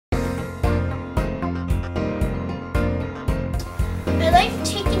I'd like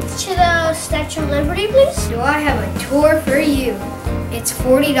tickets to the Statue of Liberty, please. Do I have a tour for you? It's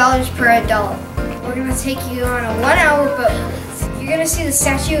 $40 per adult. We're gonna take you on a 1-hour boat. You're gonna see the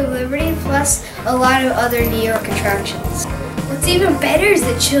Statue of Liberty plus a lot of other New York attractions. What's even better is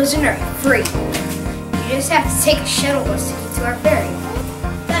the children are free. You just have to take a shuttle bus to get to our ferry.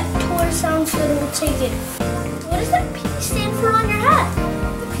 That tour sounds good. We'll take it. What does that P stand for on your hat?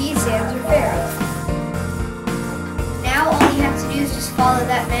 The P stands for Pharaoh. Now all you have to do is just follow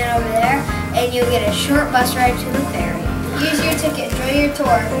that man over there and you'll get a short bus ride to the ferry. Use your ticket. Enjoy your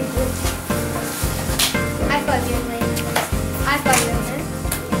tour. High five, young lady. High five, young man.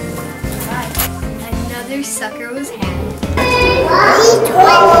 Bye. Another sucker was had.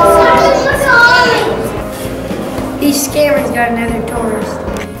 These scammers got another tourist.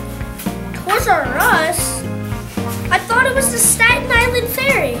 Tours are us? I thought it was the Staten Island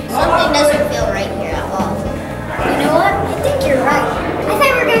ferry. Something doesn't feel right here at all. You know what? I think you're right. I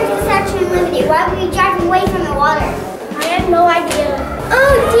thought we were going to the Statue of Liberty. Why were we driving away from the water? I have no idea.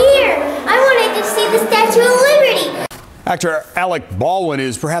 Oh dear! I wanted to see the Statue of Liberty. Actor Alec Baldwin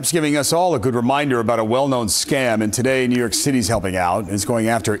is perhaps giving us all a good reminder about a well-known scam, and today New York City's helping out. It's going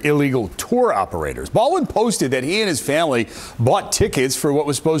after illegal tour operators. Baldwin posted that he and his family bought tickets for what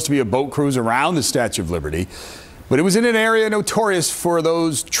was supposed to be a boat cruise around the Statue of Liberty, but it was in an area notorious for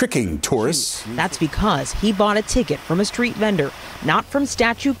those tricking tourists. That's because he bought a ticket from a street vendor, not from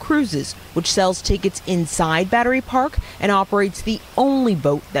Statue Cruises, which sells tickets inside Battery Park and operates the only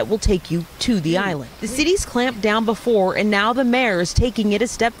boat that will take you to the island. The city's clamped down before, and now the mayor is taking it a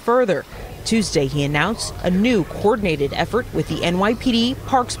step further. Tuesday, he announced a new coordinated effort with the NYPD,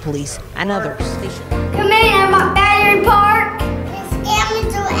 Parks Police, and others. Come in, I'm at Battery Park. The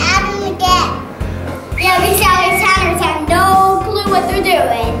scammers are out in the gap. Yeah, these Alexanders have no clue what they're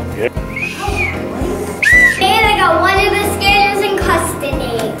doing. Yep. And I got one of the scammers in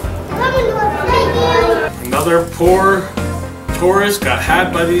custody. Another poor tourist got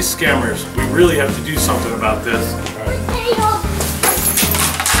had by these scammers. We really have to do something about this.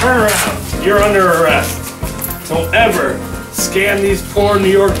 Turn around. You're under arrest. Don't ever scam these poor New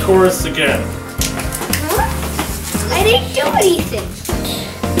York tourists again. I didn't do anything.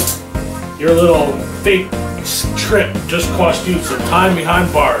 Your little fake trip just cost you some time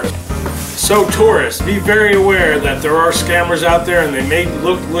behind bars. So tourists, be very aware that there are scammers out there and they may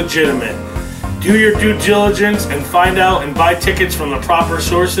look legitimate. Do your due diligence and find out and buy tickets from the proper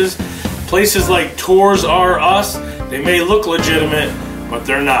sources. Places like Tours R Us, they may look legitimate, but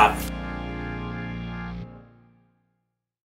they're not.